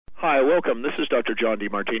Hi, welcome. This is Dr. John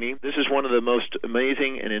DeMartini. This is one of the most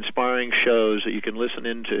amazing and inspiring shows that you can listen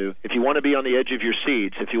into. If you want to be on the edge of your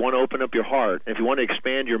seats, if you want to open up your heart, if you want to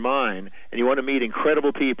expand your mind, and you want to meet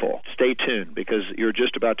incredible people, stay tuned because you're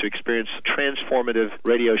just about to experience a transformative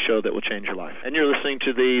radio show that will change your life. And you're listening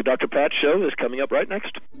to the Dr. Pat Show that's coming up right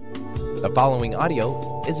next. The following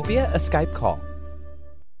audio is via a Skype call.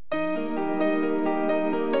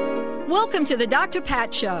 Welcome to the Dr.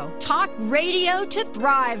 Pat Show. Talk radio to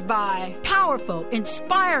thrive by. Powerful,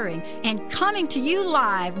 inspiring, and coming to you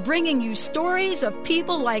live, bringing you stories of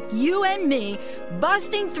people like you and me,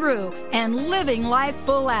 busting through and living life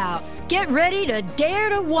full out. Get ready to dare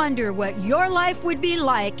to wonder what your life would be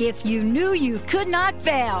like if you knew you could not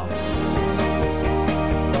fail.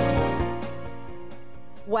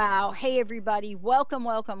 Wow. Hey, everybody. Welcome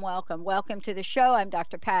to the show. I'm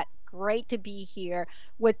Dr. Pat. Great to be here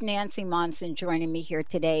with Nancy Monson joining me here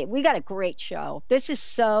today. We got a great show. This is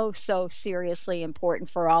so seriously important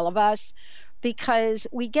for all of us because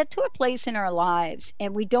we get to a place in our lives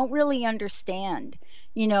and we don't really understand,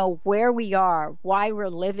 where we are, why we're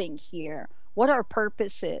living here, what our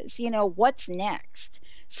purpose is, what's next.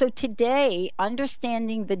 So today,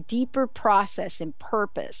 understanding the deeper process and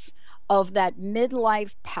purpose of that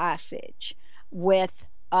midlife passage with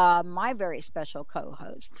my very special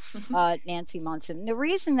co-host, Nancy Monson. The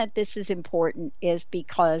reason that this is important is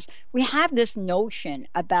because we have this notion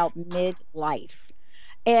about midlife,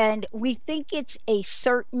 and we think it's a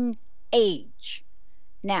certain age.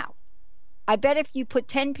 Now, I bet if you put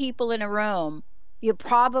 10 people in a room, you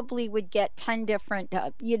probably would get 10 different,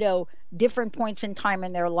 different points in time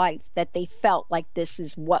in their life that they felt like this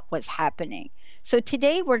is what was happening. So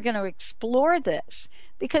today we're going to explore this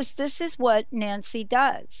because this is what Nancy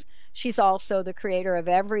does. She's also the creator of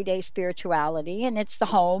Everyday Spirituality, and it's the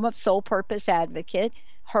home of Soul Purpose Advocate,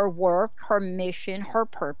 her work, her mission, her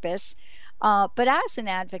purpose. But as an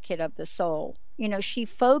advocate of the soul, she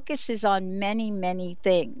focuses on many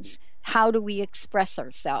things. How do we express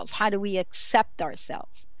ourselves? How do we accept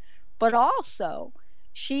ourselves? But also,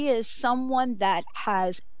 she is someone that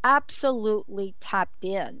has absolutely tapped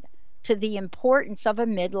in to the importance of a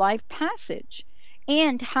midlife passage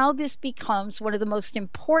and how this becomes one of the most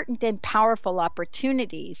important and powerful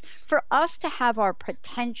opportunities for us to have our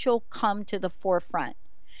potential come to the forefront.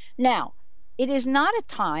 Now, it is not a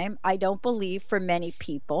time, I don't believe, for many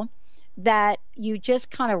people that you just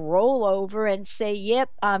kind of roll over and say, yep,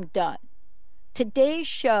 I'm done. Today's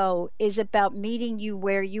show is about meeting you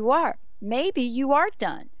where you are. Maybe you are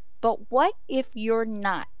done, but what if you're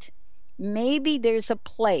not? Maybe there's a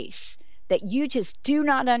place that you just do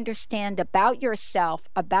not understand about yourself,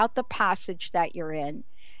 about the passage that you're in,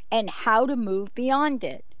 and how to move beyond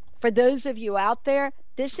it. For those of you out there,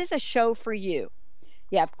 this is a show for you.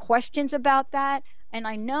 You have questions about that, and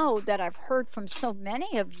I know that I've heard from so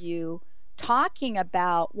many of you talking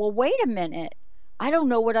about, well, wait a minute, I don't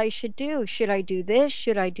know what I should do. Should I do this?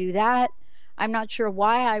 Should I do that? I'm not sure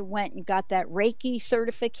why I went and got that Reiki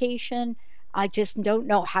certification. I just don't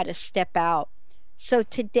know how to step out. So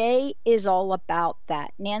today is all about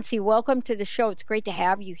that. Nancy, welcome to the show. It's great to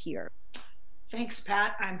have you here. Thanks,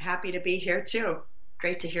 Pat. I'm happy to be here too.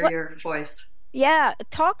 Great to hear your voice. Yeah,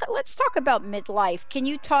 let's talk about midlife. Can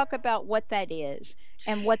you talk about what that is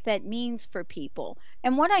and what that means for people?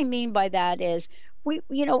 And what I mean by that is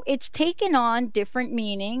it's taken on different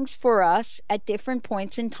meanings for us at different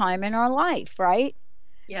points in time in our life, right?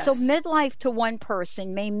 Yes. So midlife to one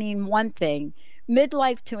person may mean one thing.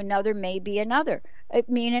 Midlife to another may be another.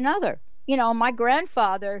 My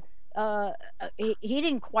grandfather, he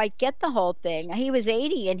didn't quite get the whole thing. He was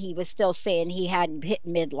 80 and he was still saying he hadn't hit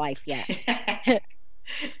midlife yet.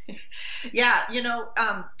 Yeah,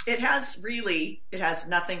 it has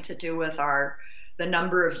nothing to do with the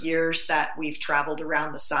number of years that we've traveled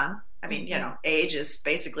around the sun. I mean, age is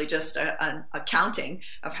basically just a counting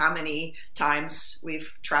of how many times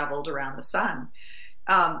we've traveled around the sun.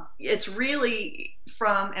 It's really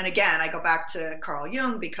and again, I go back to Carl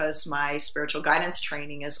Jung because my spiritual guidance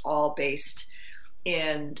training is all based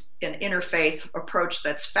in an interfaith approach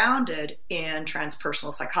that's founded in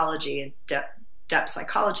transpersonal psychology and depth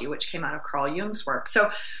psychology, which came out of Carl Jung's work. So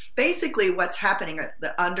basically what's happening,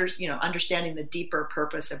 understanding the deeper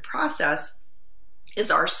purpose and process is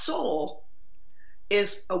our soul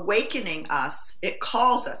is awakening us. It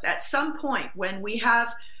calls us at some point when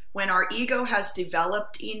our ego has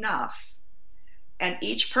developed enough, and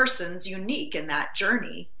each person's unique in that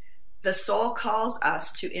journey, the soul calls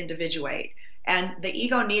us to individuate. And the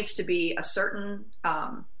ego needs to be a certain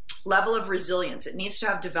level of resilience. It needs to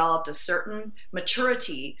have developed a certain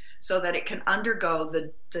maturity so that it can undergo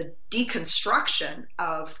the deconstruction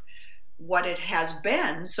of what it has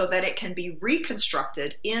been so that it can be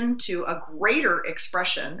reconstructed into a greater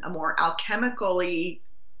expression, a more alchemically,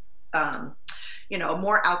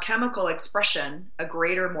 more alchemical expression, a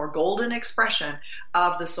greater, more golden expression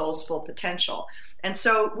of the soul's full potential. And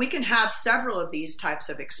so we can have several of these types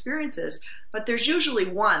of experiences, but there's usually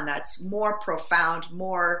one that's more profound,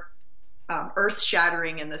 more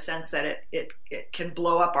earth-shattering in the sense that it can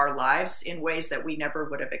blow up our lives in ways that we never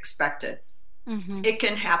would have expected. Mm-hmm. It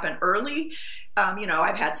can happen early.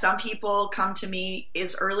 I've had some people come to me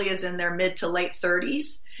as early as in their mid to late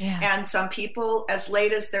 30s, and some people as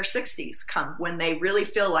late as their 60s come when they really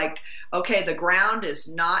feel like, okay, the ground is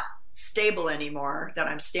not stable anymore that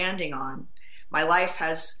I'm standing on. My life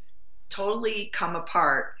has totally come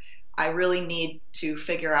apart. I really need to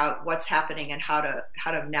figure out what's happening and how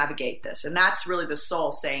to navigate this. And that's really the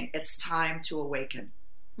soul saying it's time to awaken.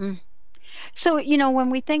 Mm. So, when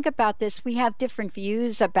we think about this, we have different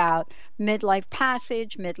views about midlife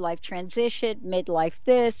passage, midlife transition, midlife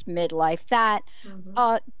this, midlife that.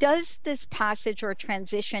 Mm-hmm. Does this passage or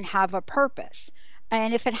transition have a purpose?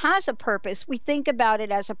 And if it has a purpose, we think about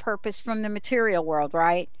it as a purpose from the material world,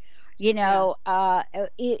 right? I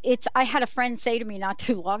had a friend say to me not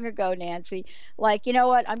too long ago, Nancy, like, you know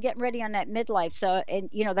what, I'm getting ready on that midlife. So, and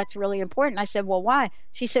that's really important. I said, well, why?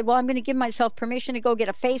 She said, well, I'm going to give myself permission to go get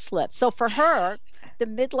a facelift. So for her, the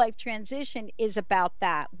midlife transition is about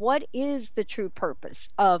that. What is the true purpose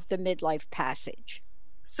of the midlife passage?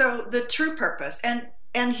 So the true purpose, and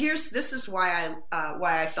this is why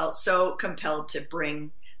I felt so compelled to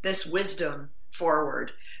bring this wisdom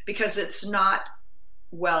forward, because it's not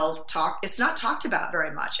it's not talked about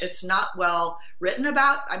very much. It's not well written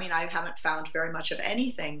about. I mean, I haven't found very much of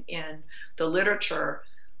anything in the literature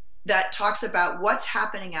that talks about what's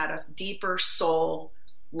happening at a deeper soul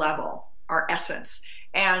level, our essence.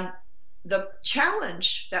 And the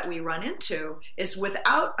challenge that we run into is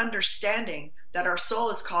without understanding that our soul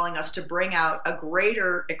is calling us to bring out a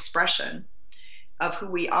greater expression of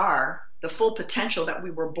who we are, the full potential that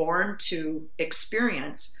we were born to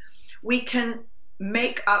experience, we can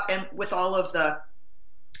make up, and with all of the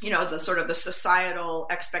sort of the societal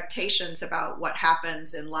expectations about what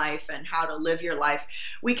happens in life and how to live your life,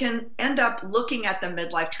 we can end up looking at the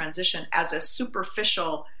midlife transition as a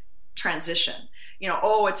superficial transition.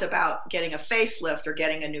 It's about getting a facelift or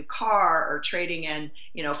getting a new car or trading in,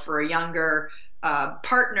 for a younger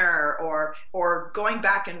partner or going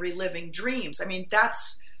back and reliving dreams. I mean,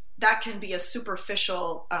 that can be a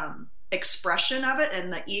superficial expression of it,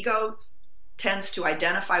 and the ego tends to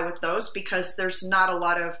identify with those because there's not a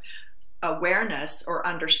lot of awareness or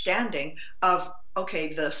understanding of,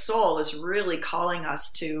 okay, the soul is really calling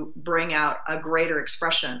us to bring out a greater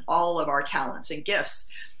expression, all of our talents and gifts.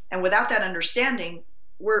 And without that understanding,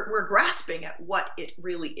 we're grasping at what it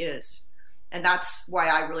really is. And that's why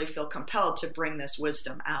I really feel compelled to bring this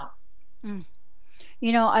wisdom out. Mm.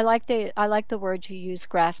 I like the word you use,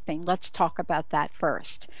 grasping. Let's talk about that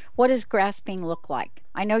first. What does grasping look like?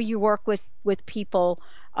 I know you work with people,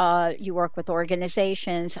 you work with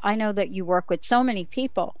organizations. I know that you work with so many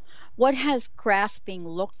people. What has grasping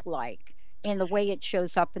looked like in the way it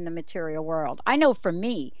shows up in the material world? I know for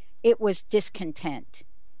me, it was discontent.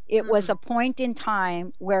 It was a point in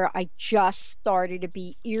time where I just started to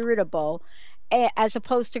be irritable, as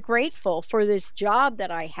opposed to grateful for this job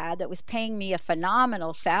that I had that was paying me a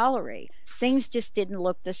phenomenal salary. Things just didn't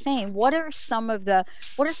look the same. What are some of the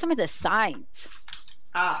signs?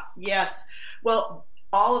 Yes. Well,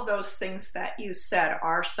 all of those things that you said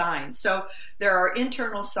are signs. So there are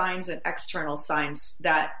internal signs and external signs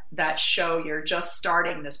that show you're just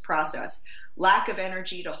starting this process. Lack of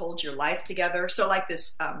energy to hold your life together. So like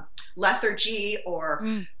this lethargy or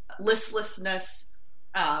listlessness,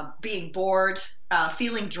 being bored,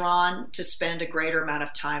 feeling drawn to spend a greater amount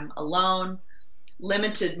of time alone,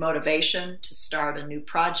 limited motivation to start a new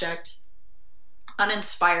project,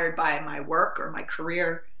 uninspired by my work or my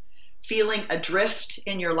career, feeling adrift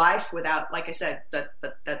in your life without, like I said,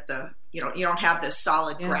 you don't have this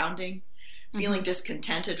solid grounding, feeling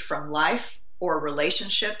discontented from life or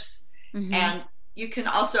relationships. And you can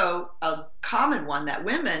also, a common one that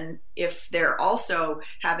women, if they're also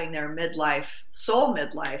having their soul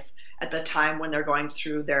midlife at the time when they're going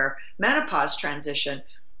through their menopause transition,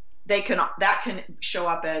 that can show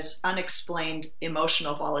up as unexplained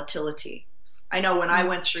emotional volatility. I know when I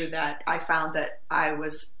went through that, I found that I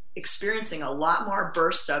was experiencing a lot more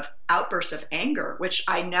outbursts of anger, which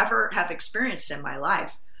I never have experienced in my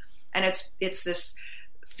life. And it's this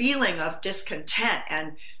feeling of discontent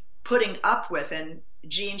and putting up with, and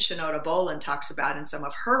Jean Shinoda Bolen talks about in some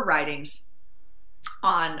of her writings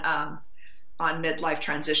on on midlife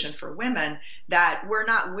transition for women, that we're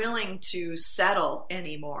not willing to settle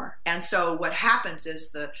anymore. And so what happens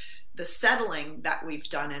is the settling that we've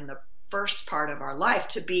done in the first part of our life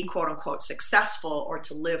to be quote unquote successful, or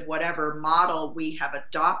to live whatever model we have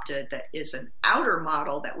adopted that is an outer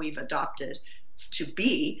model that we've adopted to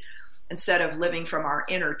be, instead of living from our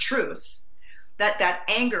inner truth, that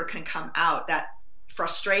anger can come out, that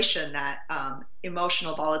frustration, that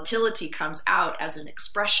emotional volatility comes out as an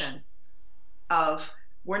expression of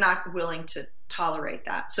we're not willing to tolerate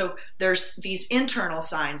that. So there's these internal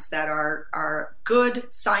signs that are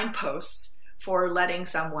good signposts for letting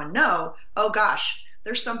someone know, oh gosh,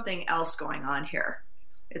 there's something else going on here.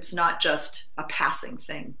 It's not just a passing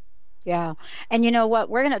thing. Yeah. And you know what?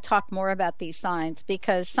 We're going to talk more about these signs,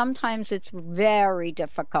 because sometimes it's very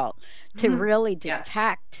difficult to really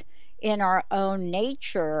detect in our own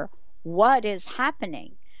nature what is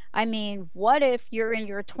happening. I mean, what if you're in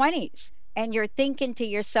your 20s and you're thinking to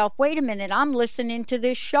yourself, wait a minute, I'm listening to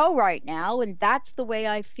this show right now, and that's the way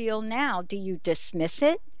I feel now. Do you dismiss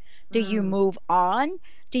it? Do you move on?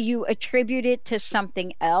 Do you attribute it to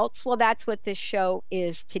something else? Well, that's what this show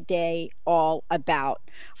is today all about.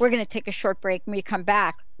 We're going to take a short break. When we come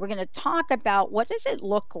back, we're going to talk about what does it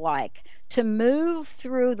look like to move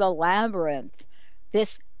through the labyrinth,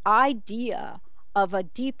 this idea of a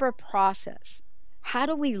deeper process. How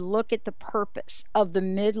do we look at the purpose of the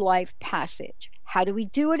midlife passage? How do we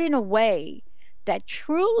do it in a way that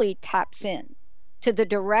truly taps in to the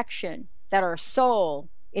direction that our soul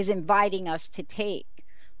is inviting us to take?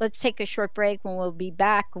 Let's take a short break. When we'll be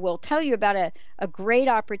back, we'll tell you about a great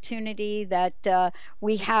opportunity that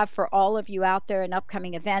we have for all of you out there, an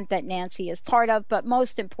upcoming event that Nancy is part of, but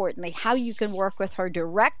most importantly, how you can work with her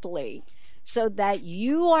directly so that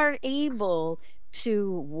you are able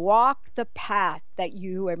to walk the path that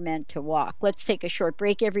you are meant to walk. Let's take a short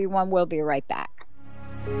break, everyone. We'll be right back.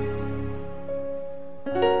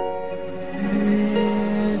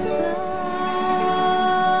 There's a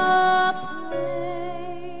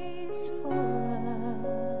place for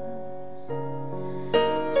us,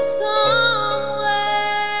 somewhere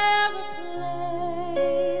a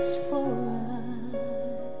place for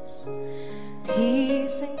us,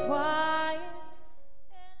 peace and quiet.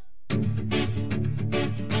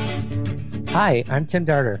 Hi, I'm Tim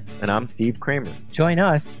Darter. And I'm Steve Kramer. Join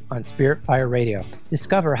us on Spirit Fire Radio.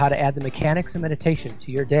 Discover how to add the mechanics of meditation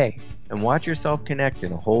to your day. And watch yourself connect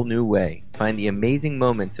in a whole new way. Find the amazing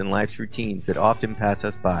moments in life's routines that often pass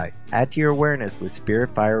us by. Add to your awareness with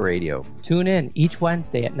Spirit Fire Radio. Tune in each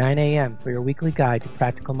Wednesday at 9 a.m. for your weekly guide to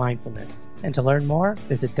practical mindfulness. And to learn more,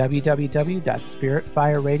 visit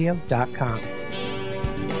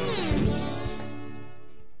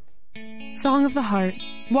www.spiritfireradio.com. Song of the Heart,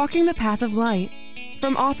 Walking the Path of Light,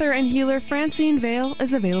 from author and healer Francine Vale,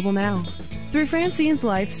 is available now. Through Francine's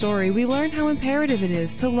life story, we learn how imperative it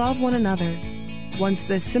is to love one another. Once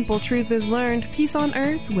this simple truth is learned, peace on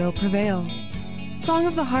earth will prevail. Song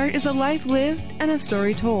of the Heart is a life lived and a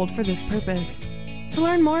story told for this purpose. To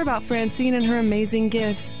learn more about Francine and her amazing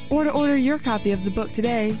gifts, or to order your copy of the book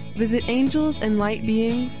today, visit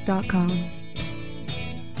angelsandlightbeings.com.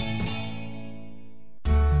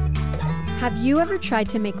 Have you ever tried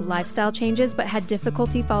to make lifestyle changes but had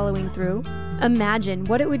difficulty following through? Imagine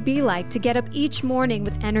what it would be like to get up each morning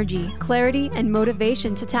with energy, clarity, and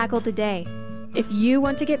motivation to tackle the day. If you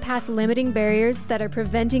want to get past limiting barriers that are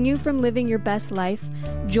preventing you from living your best life,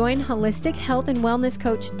 join holistic health and wellness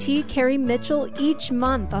coach T. Carrie Mitchell each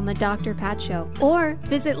month on the Dr. Pat Show, or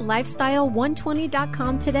visit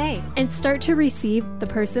lifestyle120.com today and start to receive the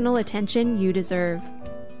personal attention you deserve.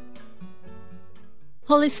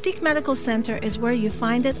 Holistic Medical Center is where you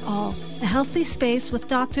find it all. A healthy space with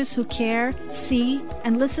doctors who care, see,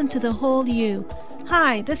 and listen to the whole you.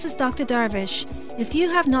 Hi, this is Dr. Darvish. If you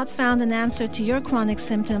have not found an answer to your chronic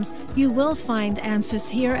symptoms, you will find answers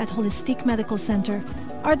here at Holistic Medical Center.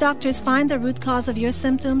 Our doctors find the root cause of your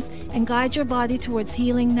symptoms and guide your body towards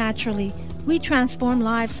healing naturally. We transform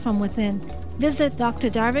lives from within. Visit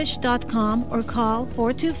drdarvish.com or call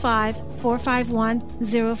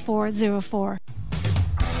 425-451-0404.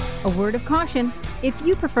 A word of caution: if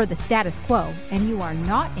you prefer the status quo and you are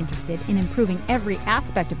not interested in improving every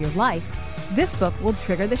aspect of your life, this book will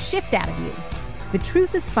trigger the shift out of you. The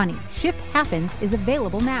Truth is Funny, Shift Happens is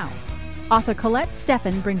available now. Author Colette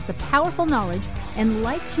Steffen brings the powerful knowledge and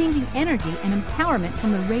life-changing energy and empowerment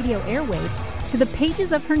from the radio airwaves to the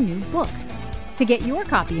pages of her new book. To get your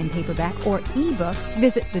copy in paperback or ebook,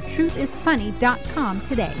 visit thetruthisfunny.com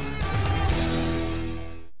today.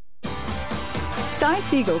 Sky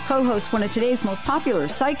Siegel co-hosts one of today's most popular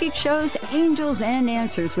psychic shows, Angels and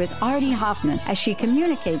Answers, with Artie Hoffman, as she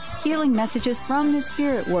communicates healing messages from the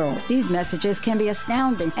spirit world. These messages can be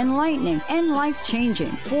astounding, enlightening, and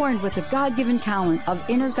life-changing. Born with the God-given talent of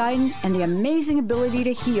inner guidance and the amazing ability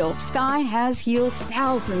to heal, Sky has healed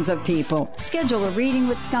thousands of people. Schedule a reading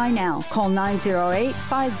with Sky now. Call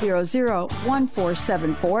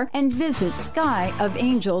 908-500-1474 and visit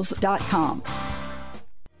skyofangels.com.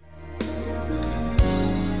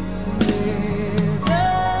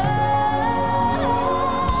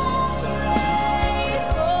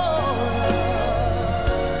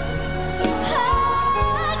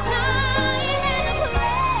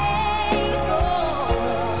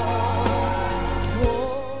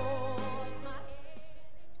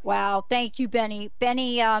 Wow, thank you, Benny.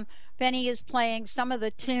 Benny is playing some of the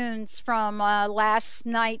tunes from last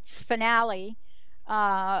night's finale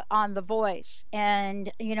on The Voice,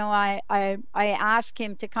 and I asked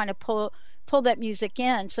him to kind of pull that music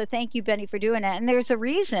in. So thank you, Benny, for doing that. And there's a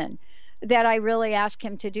reason that I really asked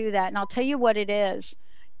him to do that, and I'll tell you what it is.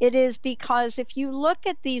 It is because if you look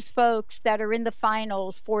at these folks that are in the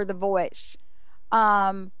finals for The Voice,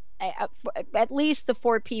 at least the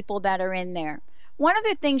 4 people that are in there. One of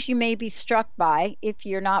the things you may be struck by, if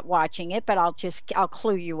you're not watching it, but I'll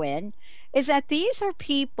clue you in, is that these are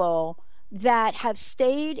people that have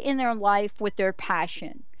stayed in their life with their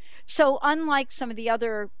passion. So unlike some of the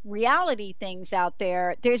other reality things out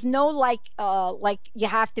there, there's no like you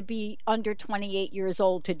have to be under 28 years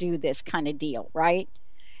old to do this kind of deal, right?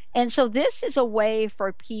 And so this is a way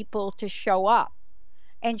for people to show up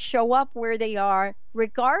where they are,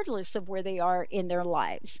 regardless of where they are in their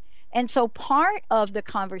lives. And so part of the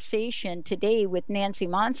conversation today with Nancy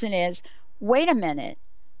Monson is, wait a minute,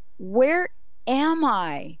 where am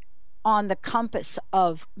I on the compass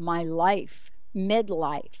of my life,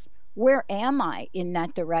 midlife? Where am I in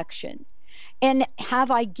that direction? And have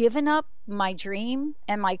I given up my dream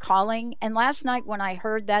and my calling? And last night when I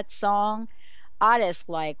heard that song, I just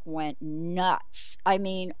went nuts. I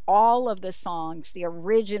mean, all of the songs, the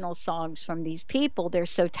original songs from these people, they're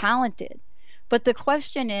so talented. But the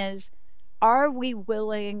question is, are we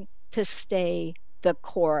willing to stay the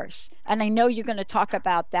course? And I know you're going to talk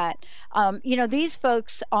about that. These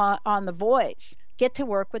folks on The Voice get to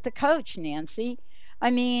work with the coach, Nancy.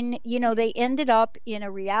 I mean, they ended up in a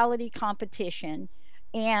reality competition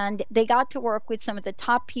and they got to work with some of the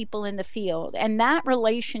top people in the field. And that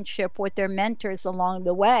relationship with their mentors along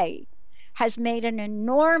the way has made an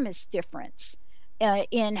enormous difference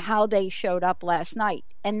in how they showed up last night.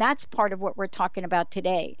 And that's part of what we're talking about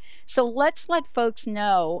today. So let's let folks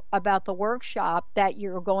know about the workshop that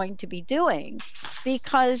you're going to be doing,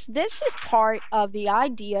 because this is part of the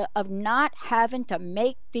idea of not having to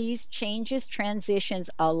make these changes,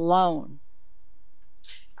 transitions alone.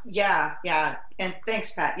 Yeah. And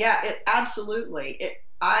thanks, Pat. Yeah, absolutely.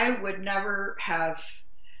 I would never have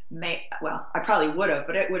I probably would have,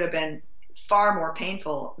 but it would have been far more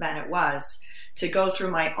painful than it was to go through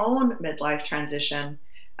my own midlife transition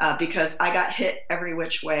because I got hit every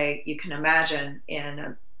which way you can imagine. In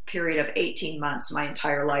a period of 18 months, my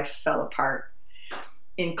entire life fell apart,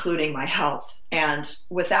 including my health. And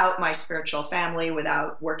without my spiritual family,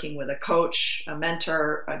 without working with a coach, a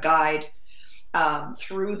mentor, a guide,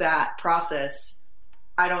 through that process,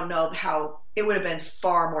 I don't know how it would have been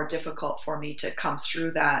far more difficult for me to come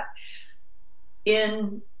through that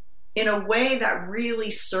in a way that really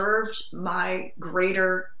served my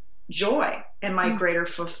greater joy and my greater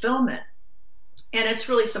fulfillment. And it's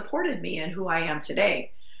really supported me in who I am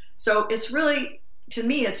today. So it's really, to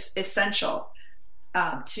me, it's essential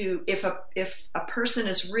if a person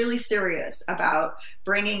is really serious about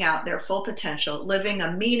bringing out their full potential, living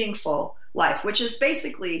a meaningful life, which is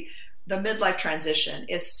basically the midlife transition,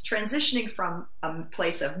 is transitioning from a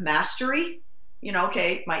place of mastery,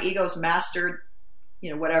 okay, my ego's mastered,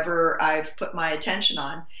 whatever I've put my attention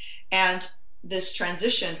on, and this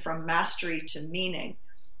transition from mastery to meaning.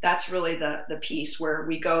 That's really the piece where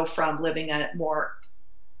we go from living a more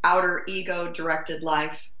outer ego directed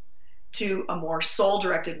life to a more soul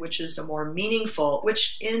directed, which is a more meaningful,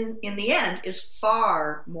 which in the end is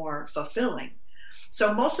far more fulfilling.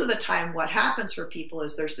 So most of the time what happens for people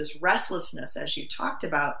is there's this restlessness, as you talked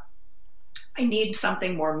about. I need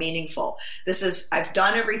something more meaningful. I've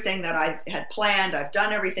done everything that I had planned. I've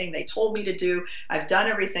done everything they told me to do. I've done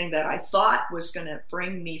everything that I thought was going to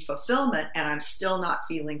bring me fulfillment, and I'm still not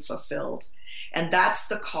feeling fulfilled. And that's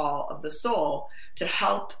the call of the soul, to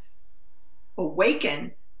help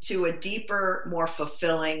awaken to a deeper, more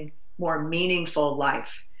fulfilling, more meaningful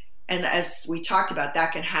life. And as we talked about,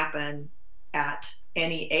 that can happen at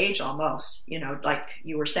any age almost. Like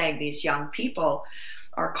you were saying, these young people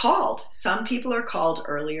are called. Some people are called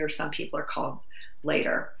earlier, some people are called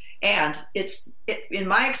later. And in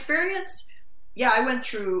my experience, yeah, I went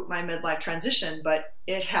through my midlife transition, but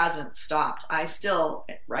it hasn't stopped.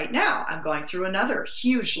 Right now, I'm going through another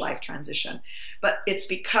huge life transition. But it's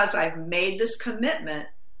because I've made this commitment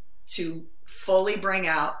to fully bring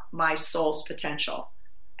out my soul's potential.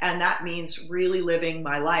 And that means really living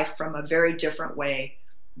my life from a very different way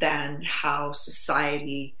than how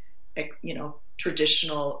society,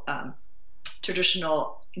 traditional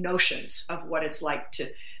notions of what it's like to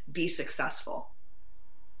be successful.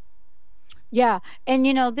 Yeah. And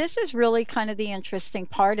this is really kind of the interesting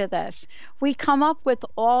part of this. We come up with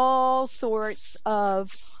all sorts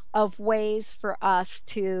of ways for us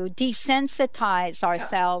to desensitize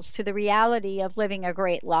ourselves to the reality of living a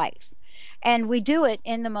great life. And we do it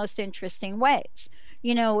in the most interesting ways.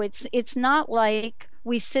 It's not like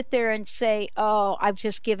we sit there and say, "Oh, I've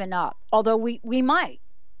just given up." Although we might,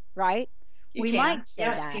 right? We might say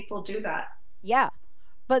that. Yes, people do that. Yeah.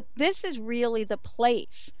 But this is really the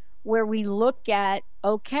place where we look at,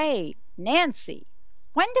 okay, Nancy,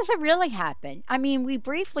 when does it really happen? I mean, we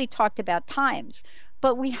briefly talked about times,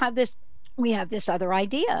 but we have this other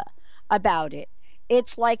idea about it.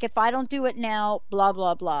 It's like, if I don't do it now, blah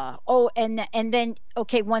blah blah. Oh, and then,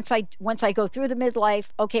 okay, once I go through the midlife,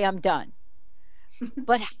 okay, I'm done.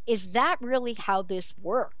 But is that really how this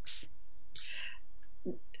works?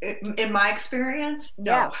 In my experience,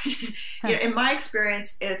 no. Yeah. In my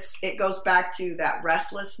experience, it goes back to that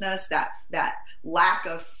restlessness, that lack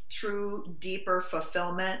of true, deeper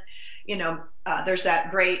fulfillment. There's that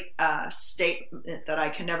great statement that I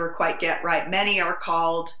can never quite get right. Many are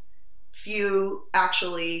called, few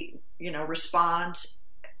actually, respond,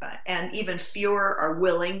 and even fewer are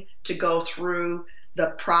willing to go through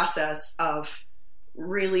the process of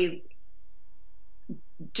really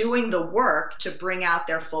doing the work to bring out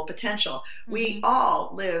their full potential. Mm-hmm. We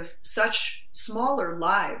all live such smaller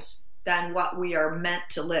lives than what we are meant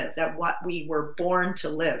to live, than what we were born to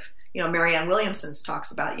live. Marianne Williamson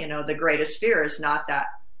talks about, the greatest fear is not that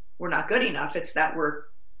we're not good enough. It's that we're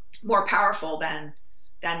more powerful than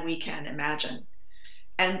we can imagine.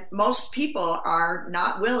 And most people are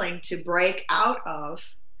not willing to break out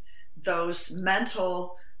of those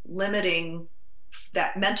mental limiting,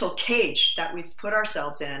 that mental cage that we've put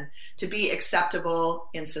ourselves in to be acceptable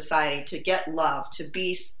in society, to get love, to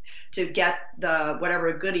get the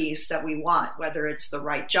whatever goodies that we want, whether it's the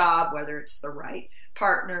right job, whether it's the right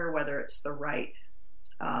partner, whether it's the right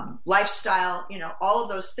lifestyle, all of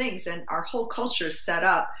those things. And our whole culture is set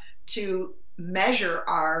up to measure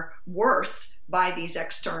our worth by these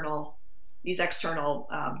external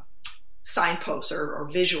signposts or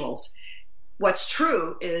visuals. What's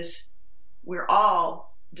true is we're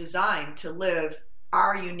all designed to live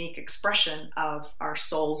our unique expression of our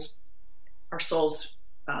soul's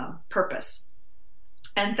purpose.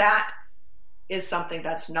 And that is something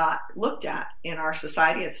that's not looked at in our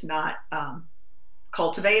society. It's not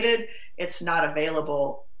cultivated. It's not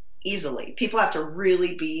available easily. People have to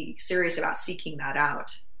really be serious about seeking that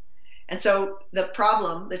out. And so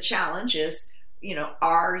the challenge is,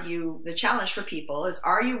 the challenge for people is,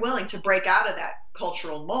 are you willing to break out of that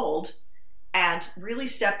cultural mold and really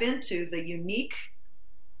step into the unique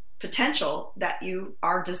potential that you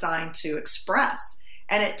are designed to express?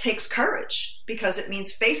 And it takes courage, because it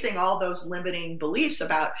means facing all those limiting beliefs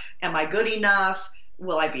about, am I good enough?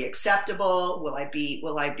 Will I be acceptable? Will I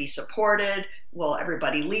be supported? Will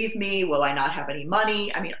everybody leave me? Will I not have any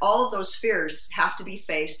money? I mean, all of those fears have to be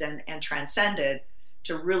faced and transcended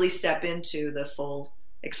to really step into the full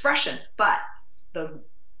expression. But the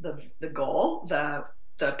goal, the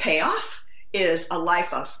payoff, is a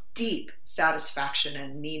life of deep satisfaction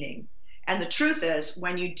and meaning. And the truth is,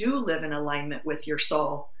 when you do live in alignment with your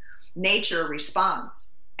soul, nature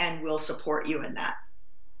responds and will support you in that.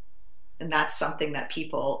 And that's something that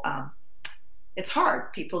people, it's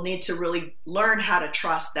hard. People need to really learn how to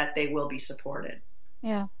trust that they will be supported.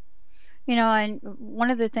 Yeah. And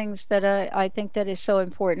one of the things that I think that is so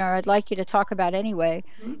important, or I'd like you to talk about anyway,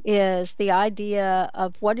 mm-hmm. is the idea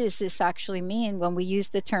of, what does this actually mean when we use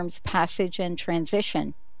the terms passage and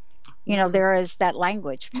transition? Mm-hmm. There is that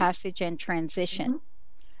language, passage and transition.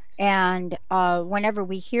 Mm-hmm. And whenever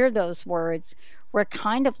we hear those words, we're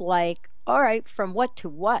kind of like, all right, from what to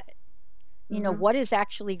what? Mm-hmm. What is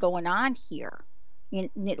actually going on here?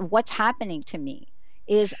 What's happening to me?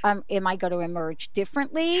 Am I going to emerge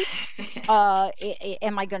differently?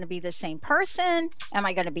 Am I going to be the same person? Am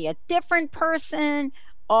I going to be a different person?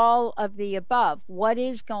 All of the above. What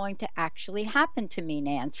is going to actually happen to me,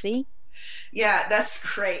 Nancy? Yeah,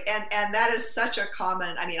 that's great. And that is such a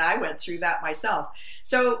common, I mean, I went through that myself.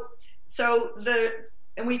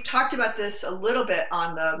 And we talked about this a little bit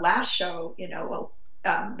on the last show,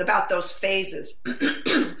 about those phases,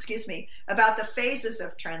 excuse me, about the phases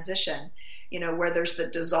of transition, where there's the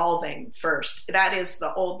dissolving first. That is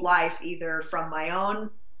the old life, either from my own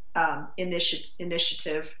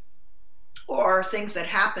initiative or things that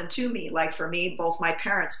happened to me. Like for me, both my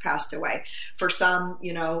parents passed away. For some,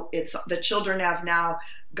 it's the children have now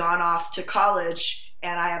gone off to college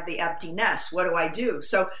and I have the empty nest. What do I do?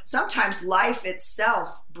 So sometimes life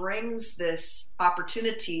itself brings this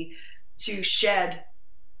opportunity to shed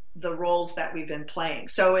the roles that we've been playing.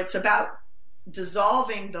 So it's about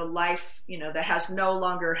dissolving the life, that no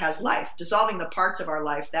longer has life, dissolving the parts of our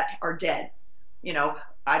life that are dead.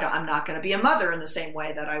 I'm not going to be a mother in the same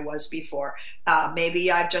way that I was before.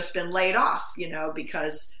 Maybe I've just been laid off,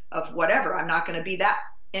 because of whatever. I'm not going to be that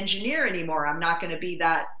engineer anymore. I'm not going to be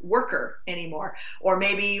that worker anymore. Or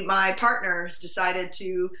maybe my partner has decided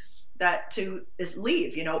to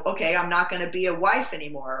leave. Okay, I'm not going to be a wife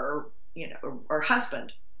anymore, or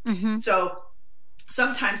husband. Mm-hmm. So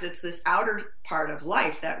sometimes it's this outer part of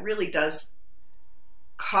life that really does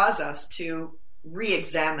cause us to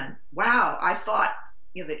re-examine. Wow, I thought,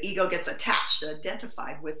 the ego gets attached,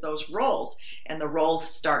 identified with those roles, and the roles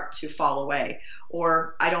start to fall away.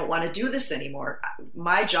 Or I don't want to do this anymore.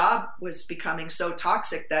 My job was becoming so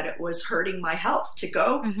toxic that it was hurting my health to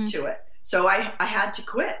go to it. So I had to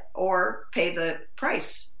quit or pay the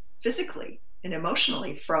price physically and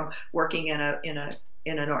emotionally from working in an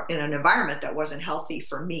environment that wasn't healthy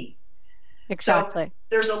for me. Exactly. So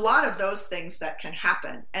there's a lot of those things that can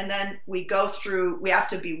happen. And then we have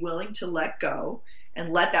to be willing to let go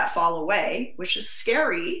and let that fall away, which is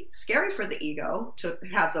scary for the ego to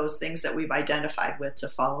have those things that we've identified with to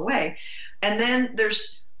fall away. And then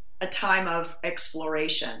there's a time of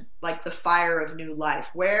exploration, like the fire of new life.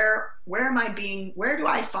 Where do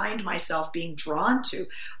I find myself being drawn to?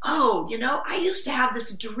 Oh, I used to have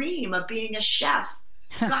this dream of being a chef.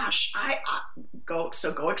 Gosh, go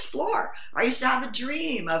explore. I used to have a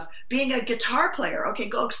dream of being a guitar player. Okay,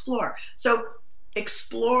 go explore. So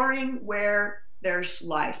exploring where there's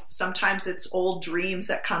life. Sometimes it's old dreams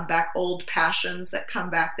that come back, old passions that come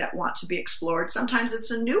back that want to be explored. Sometimes it's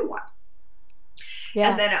a new one. Yeah.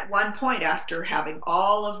 And then at one point, after having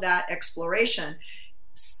all of that exploration,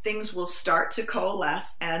 things will start to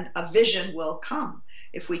coalesce and a vision will come.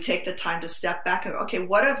 If we take the time to step back and, okay,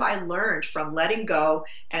 what have I learned from letting go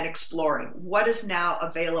and exploring? What is now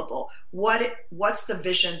available? What's the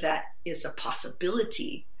vision that is a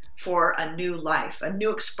possibility for a new life, a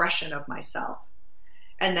new expression of myself?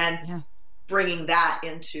 And then bringing that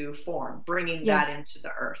into form, bringing that into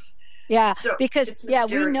the earth. Yeah, so because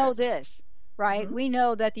we know this, right? Mm-hmm. We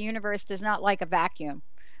know that the universe does not like a vacuum.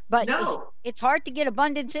 But it's hard to get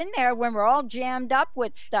abundance in there when we're all jammed up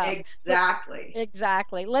with stuff.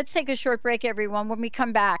 Exactly. Let's take a short break, everyone. When we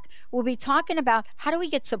come back, we'll be talking about how do we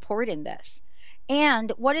get support in this?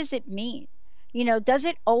 And what does it mean? Does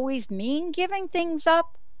it always mean giving things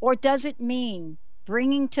up? Or does it mean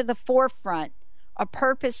bringing to the forefront a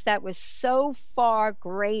purpose that was so far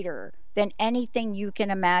greater than anything you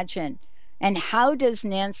can imagine? And how does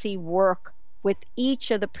Nancy work with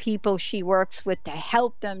each of the people she works with to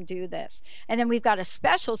help them do this? And then we've got a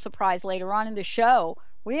special surprise later on in the show.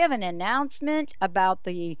 We have an announcement about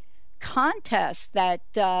the contest that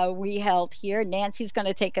we held here. Nancy's going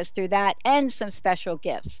to take us through that and some special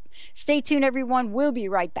gifts. Stay tuned, everyone. We'll be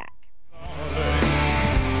right back.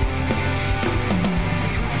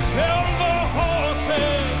 Silver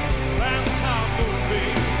horses and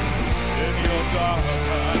tumbleweeds in your garden.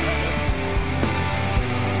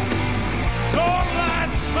 Don't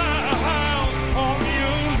let smiles on you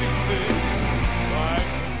leaving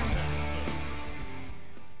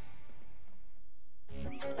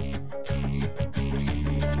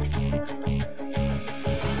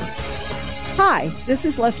Hi, this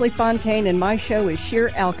is Leslie Fontaine, and my show is Sheer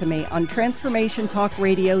Alchemy on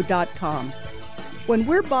TransformationTalkRadio.com. When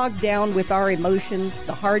we're bogged down with our emotions,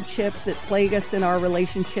 the hardships that plague us in our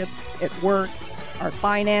relationships, at work, our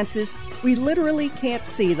finances, we literally can't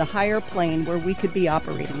see the higher plane where we could be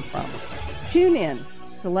operating from. Tune in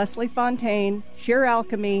to Leslie Fontaine, Sheer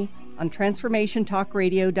Alchemy on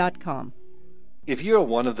TransformationTalkRadio.com. If you're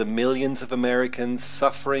one of the millions of Americans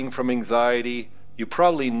suffering from anxiety, you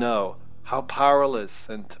probably know how powerless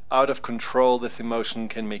and out of control this emotion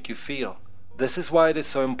can make you feel. This is why it is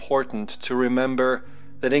so important to remember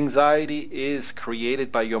that anxiety is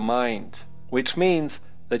created by your mind, which means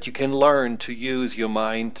that you can learn to use your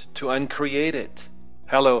mind to uncreate it.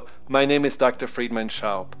 Hello, my name is Dr. Friedman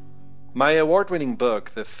Schaub. My award-winning book,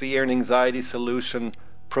 The Fear and Anxiety Solution,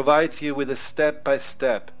 provides you with a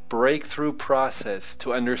step-by-step breakthrough process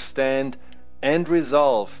to understand and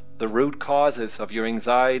resolve the root causes of your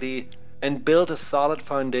anxiety and build a solid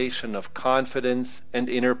foundation of confidence and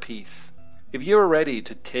inner peace. If you are ready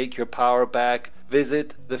to take your power back,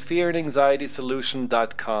 visit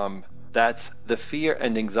thefearandanxietysolution.com. That's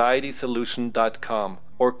thefearandanxietysolution.com,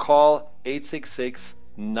 or call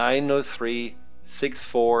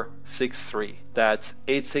 866-903-6463. That's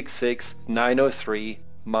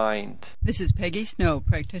 866-903-MIND. This is Peggy Snow,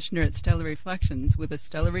 practitioner at Stellar Reflections, with a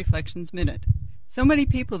Stellar Reflections Minute. So many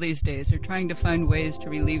people these days are trying to find ways to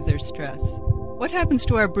relieve their stress. What happens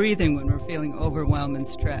to our breathing when we're feeling overwhelmed and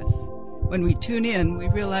stress? When we tune in, we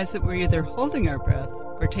realize that we're either holding our breath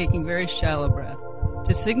or taking very shallow breath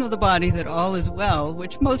to signal the body that all is well,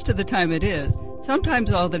 which most of the time it is.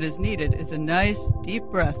 Sometimes all that is needed is a nice, deep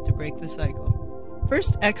breath to break the cycle.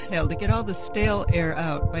 First, exhale to get all the stale air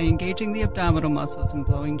out by engaging the abdominal muscles and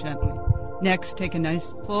blowing gently. Next, take a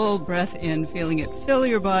nice full breath in, feeling it fill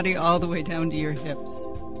your body all the way down to your hips.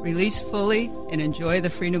 Release fully and enjoy the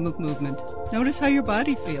freedom of movement. Notice how your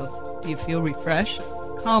body feels. Do you feel refreshed?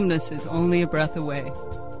 Calmness is only a breath away.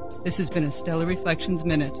 This has been a Stellar Reflections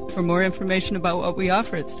Minute. For more information about what we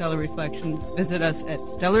offer at Stellar Reflections, visit us at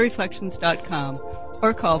stellarreflections.com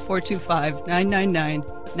or call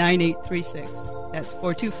 425-999-9836. That's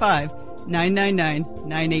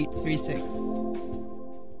 425-999-9836.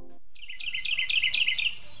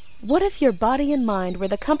 What if your body and mind were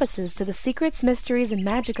the compasses to the secrets, mysteries, and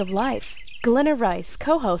magic of life? Glenna Rice,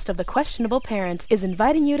 co-host of The Questionable Parent, is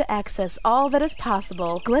inviting you to access all that is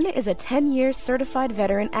possible. Glenna is a 10-year certified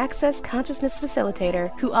veteran access consciousness facilitator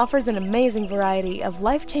who offers an amazing variety of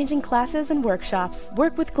life-changing classes and workshops.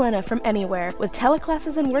 Work with Glenna from anywhere, with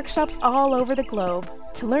teleclasses and workshops all over the globe.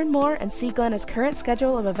 To learn more and see Glenna's current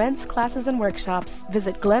schedule of events, classes, and workshops,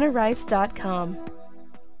 visit glennarice.com.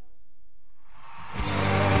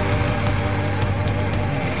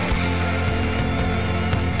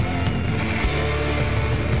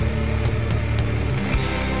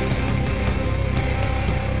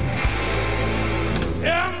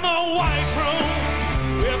 White room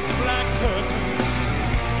with black curtains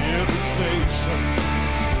near the station.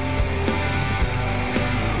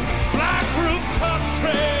 Black roof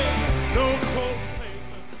country, no cold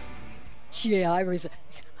pavement. Yeah,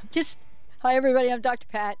 hi everybody, I'm Dr.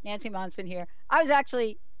 Pat, Nancy Monson here. I was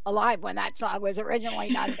actually alive when that song was originally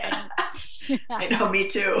done. I know, me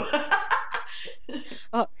too.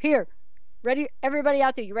 Oh, here, ready, everybody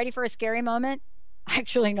out there, you ready for a scary moment? I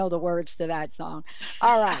actually know the words to that song.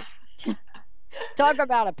 All right. Talk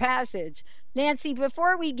about a passage. Nancy,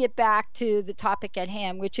 before we get back to the topic at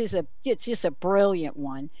hand, which is it's just a brilliant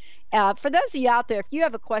one. For those of you out there, if you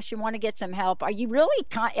have a question, want to get some help, are you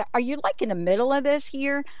like in the middle of this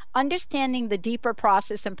here? Understanding the deeper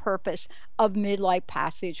process and purpose of Midlife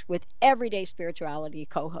Passage with Everyday Spirituality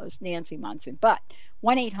co-host Nancy Monson. But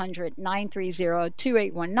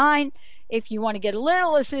 1-800-930-2819 if you want to get a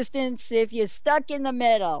little assistance, if you're stuck in the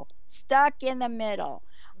middle.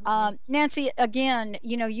 Nancy, again,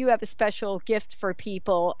 you have a special gift for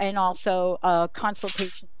people and also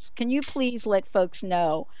consultations. Can you please let folks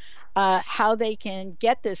know how they can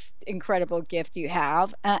get this incredible gift you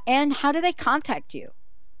have and how do they contact you?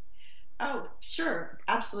 Oh, sure.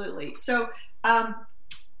 Absolutely. So I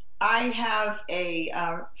have a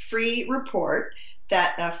free report,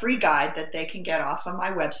 a free guide that they can get off on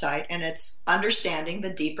my website, and it's Understanding the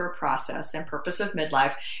Deeper Process and Purpose of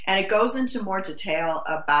Midlife. And it goes into more detail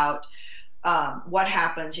about what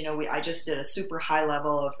happens. I just did a super high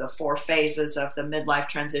level of the 4 phases of the midlife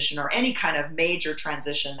transition or any kind of major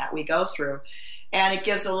transition that we go through. And it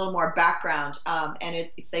gives a little more background.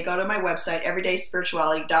 If they go to my website,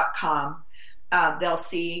 everydayspirituality.com, they'll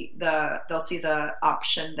see the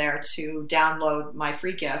option there to download my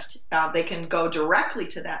free gift. They can go directly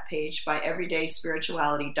to that page by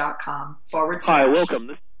everydayspirituality.com / Hi,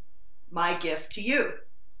 welcome. My gift to you.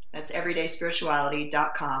 That's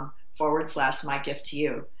everydayspirituality.com / my gift to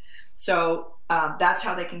you. So that's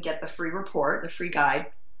how they can get the free report, the free guide.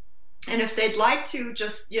 And if they'd like to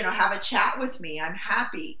just, have a chat with me, I'm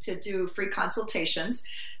happy to do free consultations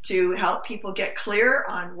to help people get clear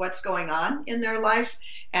on what's going on in their life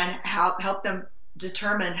and help them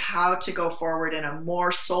determine how to go forward in a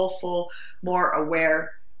more soulful, more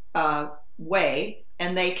aware way.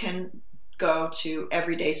 And they can go to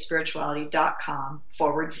everydayspirituality.com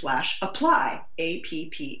 / apply,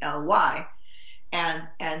 APPLY. And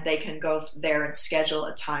they can go there and schedule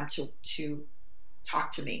a time to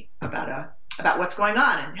talk to me about what's going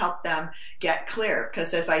on and help them get clear.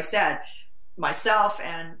 Because as I said, myself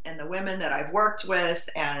and the women that I've worked with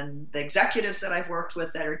and the executives that I've worked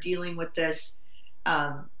with that are dealing with this,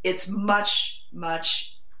 it's much,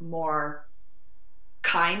 much more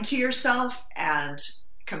kind to yourself and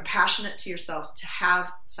compassionate to yourself to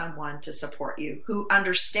have someone to support you who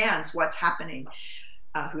understands what's happening,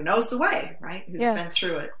 who knows the way, right? Who's been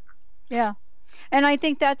through it. Yeah. And I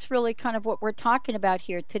think that's really kind of what we're talking about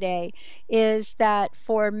here today, is that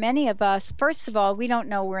for many of us, first of all, we don't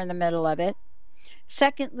know we're in the middle of it.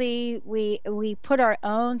 Secondly, we put our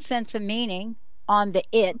own sense of meaning on the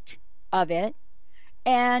it of it.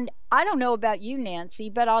 And I don't know about you, Nancy,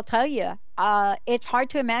 but I'll tell you, it's hard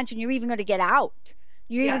to imagine you're even going to get out.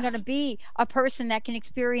 You're even going to be a person that can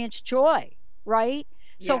experience joy, right?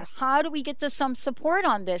 So how do we get to some support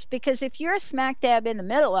on this? Because if you're smack dab in the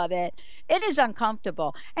middle of it, it is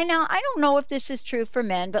uncomfortable. And now I don't know if this is true for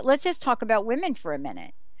men, but let's just talk about women for a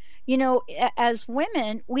minute. You know, as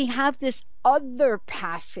women, we have this other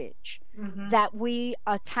passage that we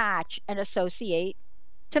attach and associate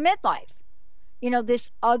to midlife. You know,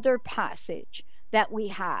 this other passage that we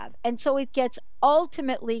have. And so it gets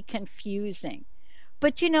ultimately confusing.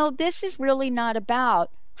 But, you know, this is really not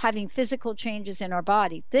about having physical changes in our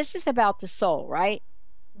body. This is about the soul, right?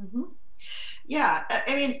 Yeah.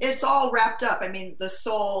 I mean, it's all wrapped up. I mean, the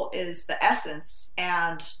soul is the essence.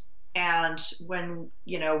 And when,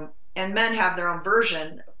 you know, and men have their own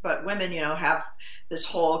version, but women, you know, have this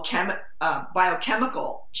whole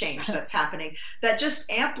biochemical change that's happening that just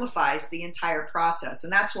amplifies the entire process.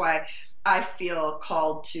 And that's why I feel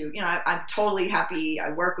called to, you know, I'm totally happy.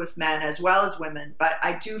 I work with men as well as women, but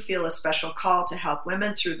I do feel a special call to help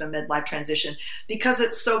women through the midlife transition because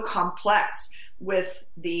it's so complex with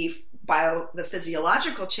the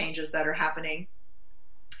physiological changes that are happening,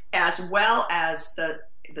 as well as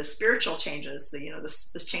the spiritual changes,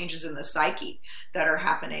 the changes in the psyche that are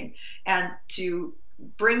happening, and to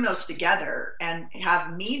bring those together and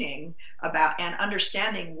have meaning about and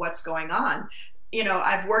understanding what's going on. You know,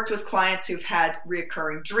 I've worked with clients who've had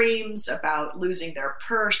recurring dreams about losing their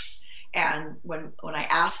purse. And when I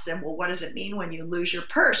asked them, well, what does it mean when you lose your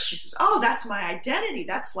purse? She says, oh, that's my identity.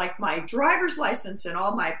 That's like my driver's license and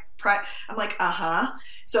all my I'm like,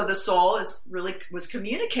 So the soul was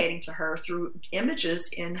communicating to her through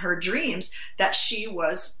images in her dreams that she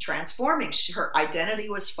was transforming. Her identity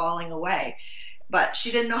was falling away. But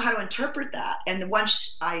she didn't know how to interpret that. And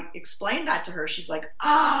once I explained that to her, she's like,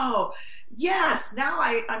 oh, yes, now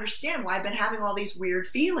I understand why I've been having all these weird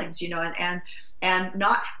feelings, you know, and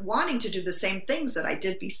not wanting to do the same things that I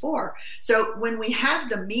did before. So when we have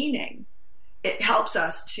the meaning, it helps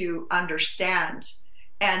us to understand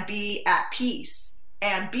and be at peace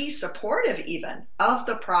and be supportive even of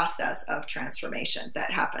the process of transformation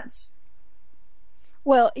that happens.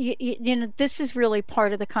 Well, you know, this is really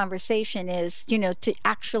part of the conversation is, you know, to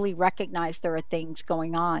actually recognize there are things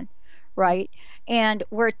going on, right? And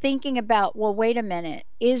we're thinking about, well, wait a minute,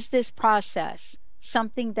 is this process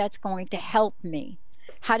something that's going to help me?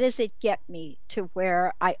 How does it get me to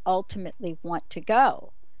where I ultimately want to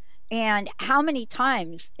go? And how many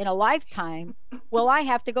times in a lifetime will I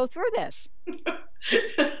have to go through this?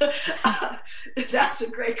 That's a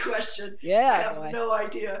great question. Yeah, I have no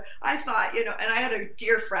idea. I thought, you know, and I had a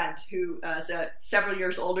dear friend who is several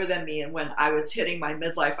years older than me. And when I was hitting my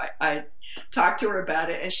midlife, I talked to her about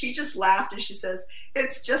it and she just laughed and she says,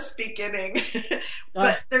 it's just beginning.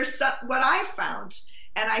 But there's what I found.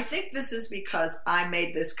 And I think this is because I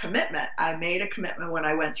made this commitment. I made a commitment when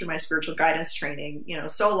I went through my spiritual guidance training, you know,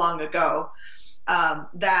 so long ago,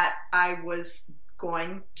 that I was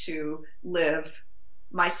going to live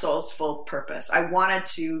my soul's full purpose. I wanted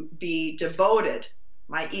to be devoted.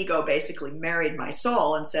 My ego basically married my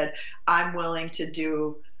soul and said, I'm willing to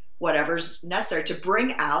do whatever's necessary to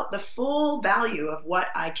bring out the full value of what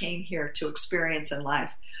I came here to experience in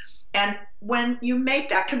life. And when you make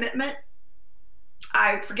that commitment,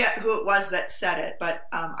 I forget who it was that said it, but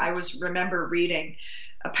I remember reading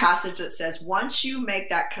a passage that says, once you make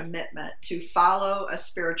that commitment to follow a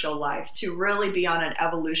spiritual life, to really be on an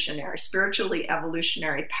spiritually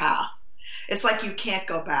evolutionary path, it's like you can't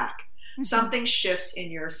go back. Mm-hmm. Something shifts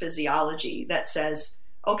in your physiology that says,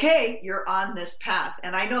 okay, you're on this path.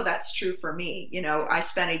 And I know that's true for me. You know, I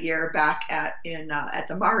spent a year back at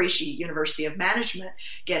the Maharishi University of Management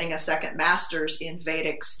getting a second master's in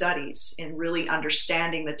Vedic studies, in really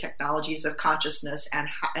understanding the technologies of consciousness and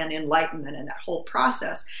enlightenment and that whole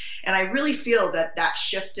process. And I really feel that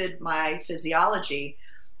shifted my physiology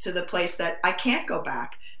to the place that I can't go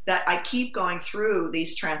back, that I keep going through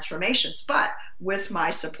these transformations, but with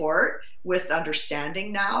my support, with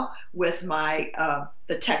understanding now, with my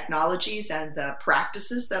the technologies and the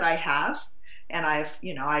practices that I have, and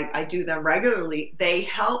I do them regularly. They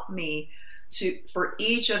help me for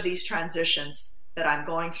each of these transitions that I'm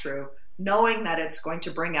going through, knowing that it's going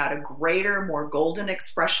to bring out a greater, more golden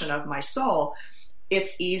expression of my soul.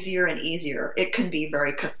 It's easier and easier. It can be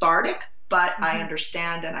very cathartic, but I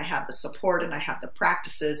understand, and I have the support, and I have the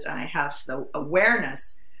practices, and I have the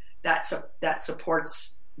awareness that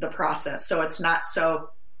supports the process. So it's not so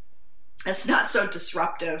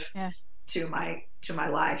disruptive to my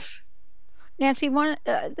life. Nancy,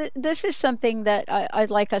 this is something that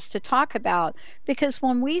I'd like us to talk about, because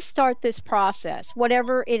when we start this process,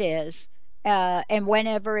 whatever it is, and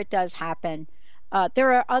whenever it does happen,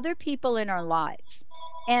 there are other people in our lives.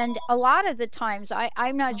 And a lot of the times,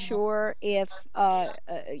 I'm not sure if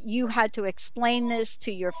you had to explain this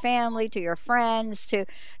to your family, to your friends,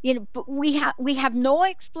 but we have no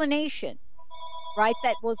explanation, right?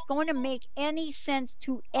 That was going to make any sense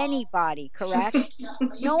to anybody, correct?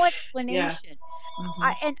 No explanation.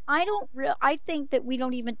 I think that we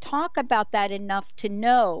don't even talk about that enough to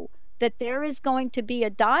know that there is going to be a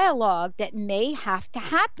dialogue that may have to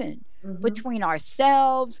happen between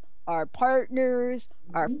ourselves, our partners,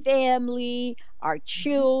 our family, our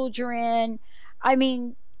children. I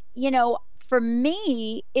mean, for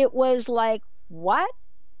me, it was like, what?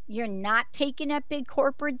 You're not taking that big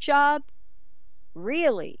corporate job?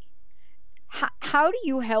 Really? How do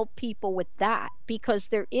you help people with that? Because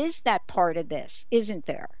there is that part of this, isn't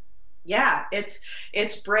there? Yeah,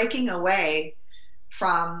 it's breaking away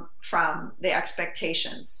from the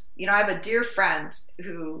expectations. I have a dear friend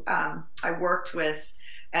who I worked with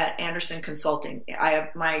at Anderson Consulting. I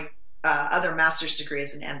have my other master's degree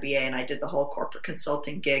is an MBA, and I did the whole corporate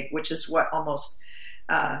consulting gig, which is what almost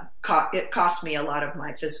it cost me a lot of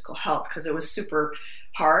my physical health, because it was super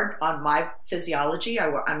hard on my physiology.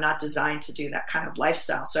 I'm not designed to do that kind of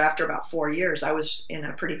lifestyle. So after about 4 years, I was in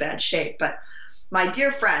a pretty bad shape. But my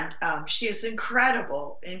dear friend, she is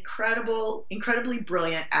incredibly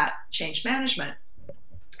brilliant at change management.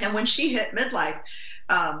 And when she hit midlife,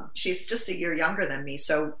 she's just a year younger than me.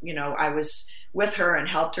 So, I was with her and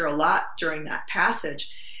helped her a lot during that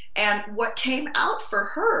passage. And what came out for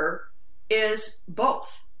her is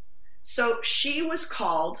both. So she was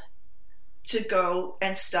called to go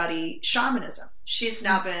and study shamanism. She's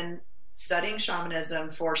now been studying shamanism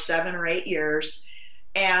for 7 or 8 years,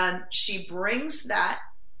 and she brings that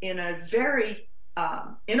in a very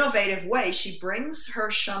innovative way. She brings her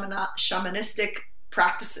shamanistic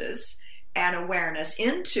practices and awareness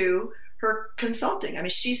into her consulting. I mean,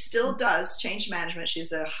 she still does change management.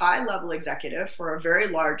 She's a high-level executive for a very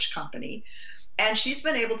large company, and she's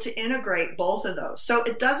been able to integrate both of those. So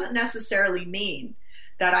it doesn't necessarily mean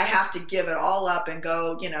that I have to give it all up and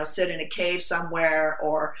go, sit in a cave somewhere,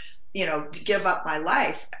 or, to give up my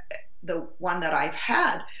life, the one that I've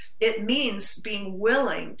had. It means being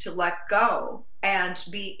willing to let go and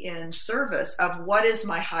be in service of what is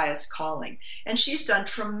my highest calling. And she's done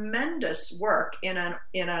tremendous work in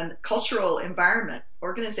a cultural environment,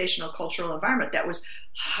 organizational cultural environment that was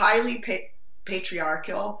highly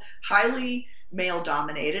patriarchal, highly male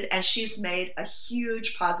dominated, and she's made a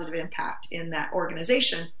huge positive impact in that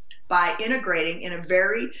organization by integrating in a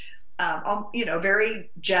very very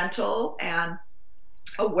gentle and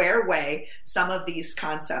aware way some of these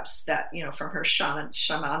concepts that from her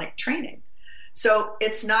shamanic training. So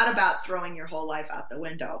it's not about throwing your whole life out the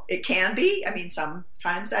window. It can be,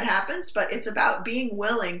 sometimes that happens, but it's about being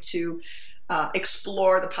willing to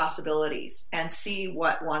explore the possibilities and see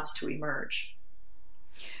what wants to emerge.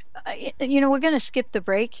 We're going to skip the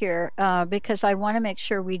break here because I want to make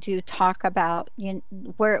sure we do talk about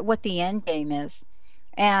what the end game is.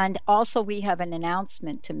 And also we have an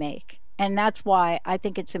announcement to make. And that's why I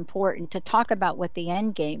think it's important to talk about what the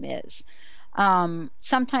end game is.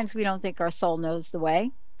 Sometimes we don't think our soul knows the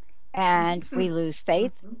way, and we lose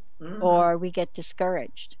faith or we get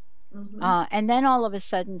discouraged. And then all of a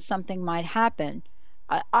sudden something might happen.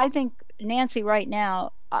 I think, Nancy, right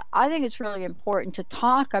now, I think it's really important to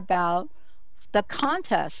talk about the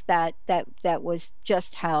contest that was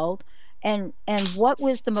just held, and what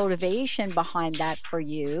was the motivation behind that for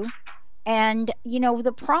you, and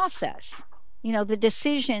the process, the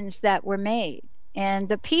decisions that were made, and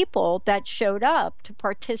the people that showed up to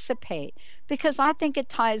participate, because I think it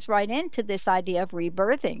ties right into this idea of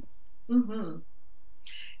rebirthing.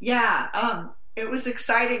 Yeah, it was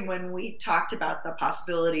exciting when we talked about the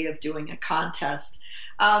possibility of doing a contest.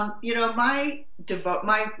 My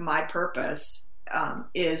purpose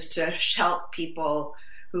is to help people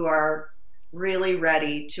who are really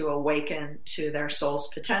ready to awaken to their soul's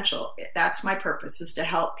potential. That's my purpose, is to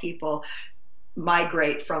help people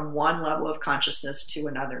migrate from one level of consciousness to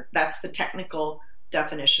another. That's the technical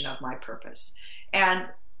definition of my purpose. And,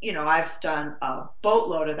 I've done a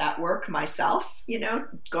boatload of that work myself,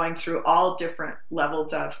 going through all different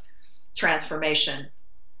levels of transformation.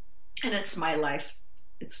 And it's my life.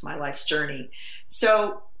 It's my life's journey.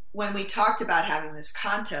 So when we talked about having this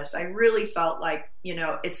contest, I really felt like,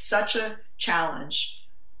 it's such a challenge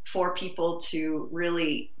for people to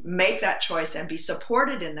really make that choice and be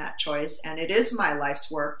supported in that choice. And it is my life's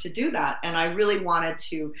work to do that. And I really wanted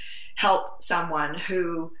to help someone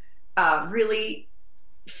who really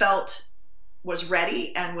felt was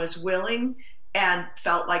ready and was willing and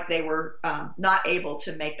felt like they were not able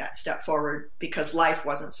to make that step forward because life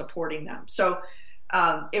wasn't supporting them. So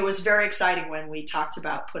it was very exciting when we talked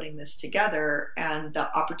about putting this together, and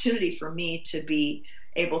the opportunity for me to be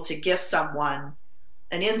able to gift someone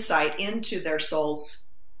an insight into their soul's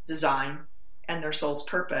design and their soul's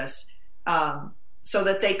purpose, so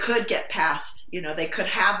that they could get past, they could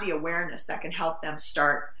have the awareness that can help them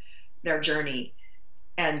start their journey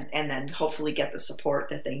and then hopefully get the support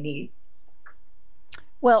that they need.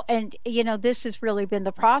 Well, and this has really been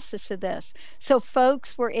the process of this. So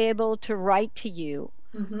folks were able to write to you,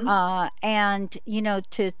 and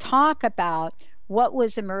to talk about what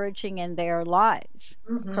was emerging in their lives,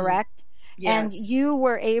 correct? Yes. And you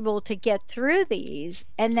were able to get through these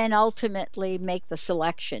and then ultimately make the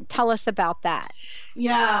selection. Tell us about that.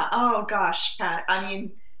 Yeah. Oh gosh, Pat. I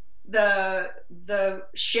mean, the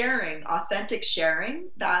sharing, authentic sharing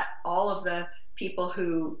that all of the people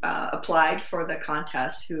who applied for the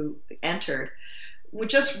contest, who entered,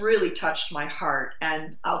 just really touched my heart.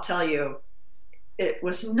 And I'll tell you, it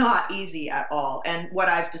was not easy at all. And what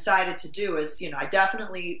I've decided to do is, I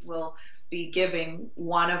definitely will be giving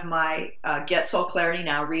one of my Get Soul Clarity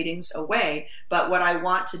Now readings away. But what I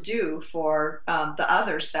want to do for the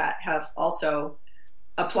others that have also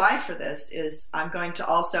applied for this is I'm going to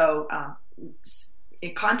also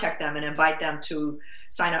contact them and invite them to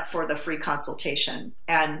sign up for the free consultation,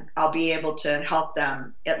 and I'll be able to help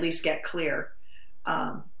them at least get clear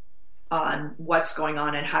on what's going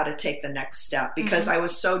on and how to take the next step, because I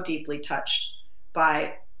was so deeply touched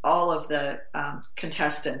by all of the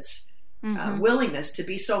contestants' willingness to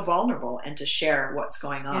be so vulnerable and to share what's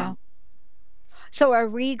going on. Yeah. So are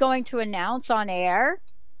we going to announce on air?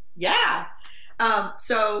 Yeah.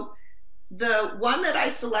 So the one that I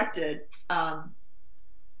selected,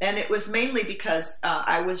 and it was mainly because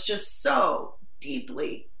I was just so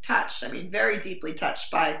deeply touched. I mean, very deeply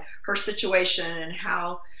touched by her situation and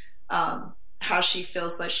how she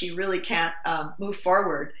feels like she really can't move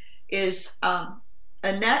forward, is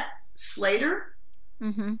Annette Slater,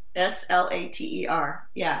 Slater.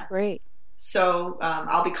 Yeah. Great. So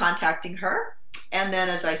I'll be contacting her. And then,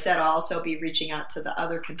 as I said, I'll also be reaching out to the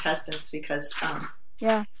other contestants because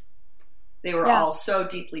they were all so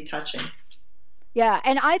deeply touching. Yeah,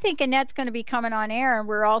 and I think Annette's going to be coming on air, and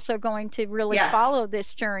we're also going to really follow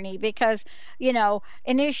this journey because,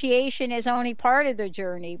 initiation is only part of the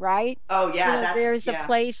journey, right? Oh, yeah. There's a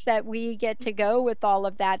place that we get to go with all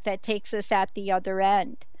of that takes us at the other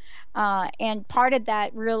end. And part of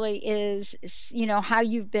that really is, how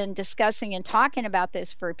you've been discussing and talking about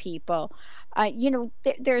this for people.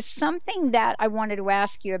 There's something that I wanted to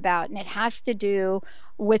ask you about, and it has to do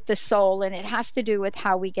with the soul, and it has to do with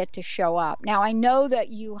how we get to show up. Now, I know that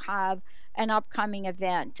you have an upcoming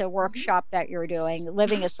event, a workshop that you're doing,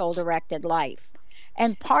 Living a Soul-Directed Life.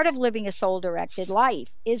 And part of living a soul-directed life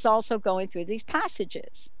is also going through these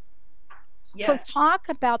passages. Yes. So talk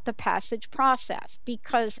about the passage process,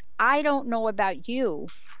 because I don't know about you,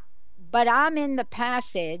 but I'm in the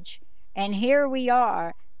passage, and here we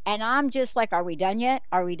are. And I'm just like, are we done yet?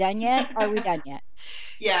 Are we done yet? Are we done yet?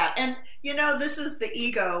 Yeah. And, this is the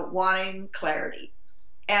ego wanting clarity.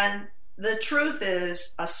 And the truth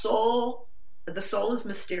is the soul is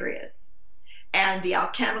mysterious. And the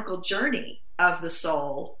alchemical journey of the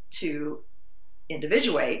soul to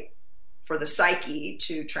individuate, for the psyche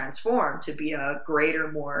to transform, to be a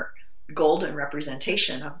greater, more golden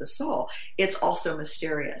representation of the soul, it's also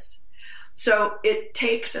mysterious. So it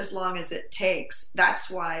takes as long as it takes. That's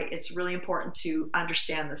why it's really important to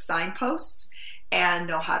understand the signposts and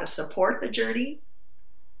know how to support the journey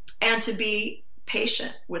and to be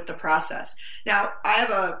patient with the process. Now, I have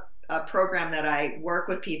a program that I work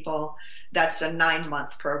with people that's a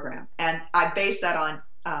 9-month program. And I base that on,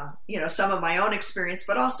 some of my own experience,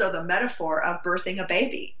 but also the metaphor of birthing a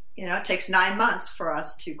baby. It takes 9 months for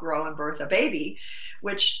us to grow and birth a baby,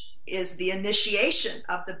 which is the initiation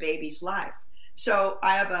of the baby's life. So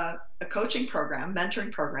I have a coaching program,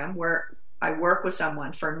 mentoring program, where I work with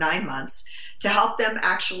someone for 9 months to help them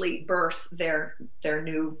actually birth their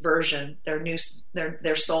new version,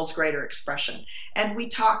 their soul's greater expression. And we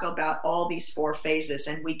talk about all these 4 phases,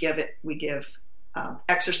 and we give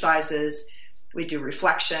exercises, we do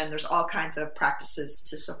reflection. There's all kinds of practices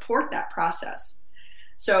to support that process.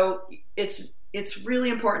 So it's really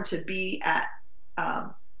important to be at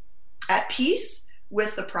peace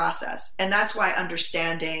with the process, and that's why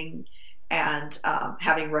understanding and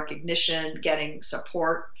having recognition, getting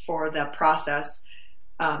support for the process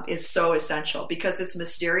is so essential, because it's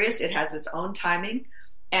mysterious. It has its own timing,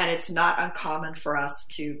 and it's not uncommon for us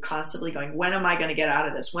to constantly going, when am I going to get out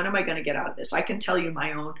of this? When am I going to get out of this? I can tell you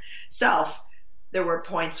my own self. There were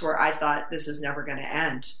points where I thought this is never going to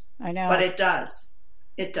end. I know. But it does.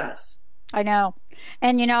 It does. I know.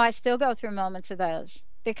 And, I still go through moments of those,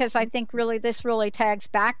 because I think this really tags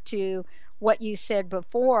back to what you said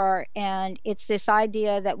before, and it's this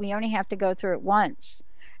idea that we only have to go through it once,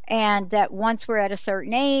 and that once we're at a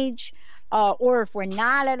certain age, or if we're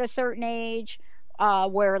not at a certain age,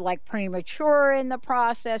 we're like premature in the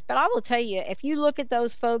process. But I will tell you, if you look at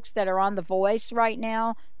those folks that are on The Voice right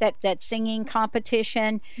now, that singing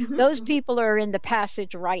competition, those people are in the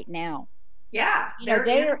passage right now. Yeah,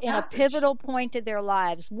 they're in a pivotal point of their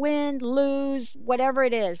lives. Win, lose, whatever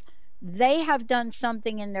it is, they have done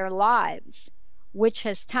something in their lives which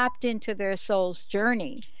has tapped into their soul's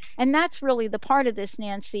journey. And that's really the part of this,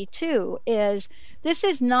 Nancy, too, is this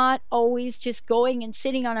is not always just going and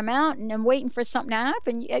sitting on a mountain and waiting for something to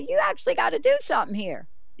happen. You actually got to do something here.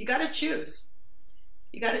 You got to choose.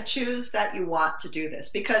 You got to choose that you want to do this,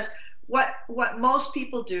 because what most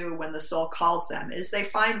people do when the soul calls them is they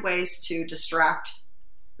find ways to distract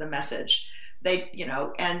the message. They,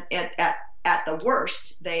 and at the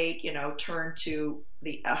worst, they, turn to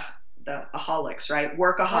the aholics, right?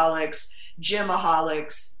 Workaholics,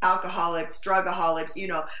 gymaholics, alcoholics, drugaholics,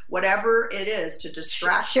 whatever it is to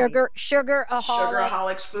distract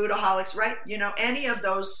sugaraholics, foodaholics, right? Any of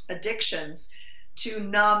those addictions to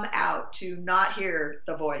numb out, to not hear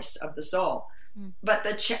the voice of the soul. But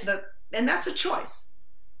and that's a choice.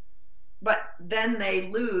 But then they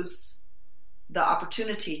lose the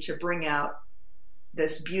opportunity to bring out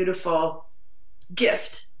this beautiful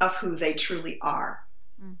gift of who they truly are.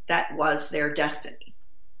 That was their destiny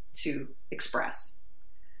to express.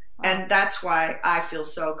 And that's why I feel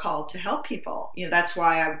so called to help people. That's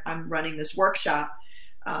why I'm running this workshop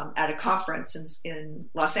at a conference in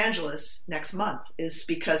Los Angeles next month, is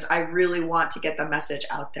because I really want to get the message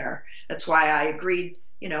out there. That's why I agreed,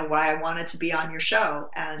 why I wanted to be on your show,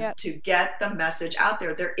 and to get the message out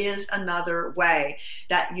there. There is another way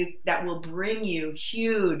that will bring you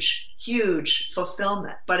huge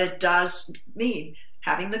fulfillment, but it does mean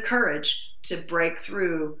having the courage to break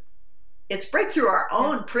through our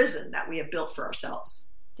own prison that we have built for ourselves.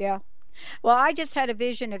 Yeah. Well, I just had a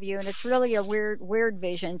vision of you, and it's really a weird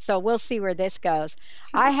vision, so we'll see where this goes.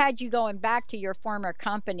 I had you going back to your former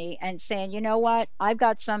company and saying, you know what, I've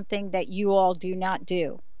got something that you all do not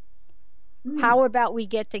do. How about we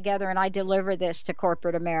get together and I deliver this to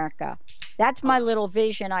corporate America? That's my little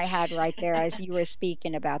vision I had right there as you were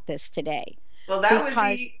speaking about this today. Well, that would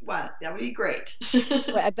be great.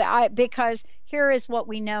 Because here is what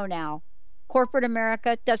we know now. Corporate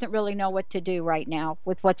America doesn't really know what to do right now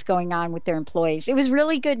with what's going on with their employees. It was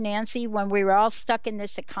really good, Nancy, when we were all stuck in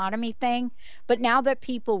this economy thing. But now that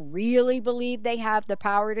people really believe they have the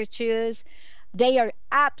power to choose, they are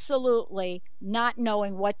absolutely not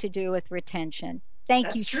knowing what to do with retention.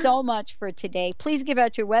 Thank you so much for today. Please give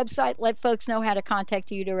out your website. Let folks know how to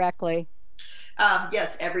contact you directly.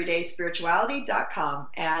 Yes, everydayspirituality.com.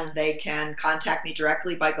 And they can contact me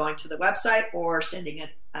directly by going to the website or sending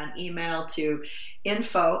an email to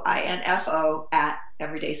info at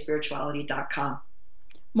everydayspirituality.com.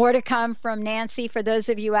 More to come from Nancy. For those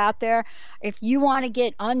of you out there, if you want to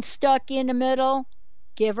get unstuck in the middle,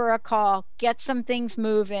 give her a call. Get some things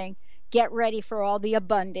moving. Get ready for all the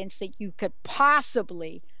abundance that you could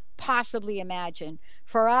possibly imagine.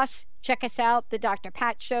 For us, check us out,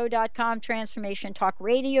 thedrpatshow.com,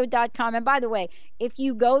 transformationtalkradio.com. And by the way, if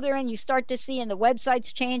you go there and you start to see and the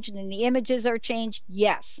website's changed and the images are changed,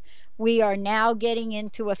 yes, we are now getting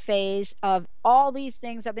into a phase of all these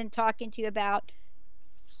things I've been talking to you about,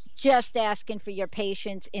 just asking for your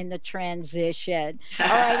patience in the transition.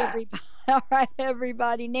 All right,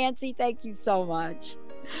 everybody. Nancy, thank you so much.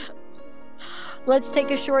 Let's take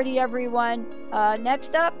a shorty, everyone.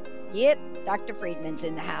 Next up, Dr. Friedman's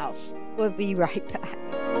in the house. We'll be right back.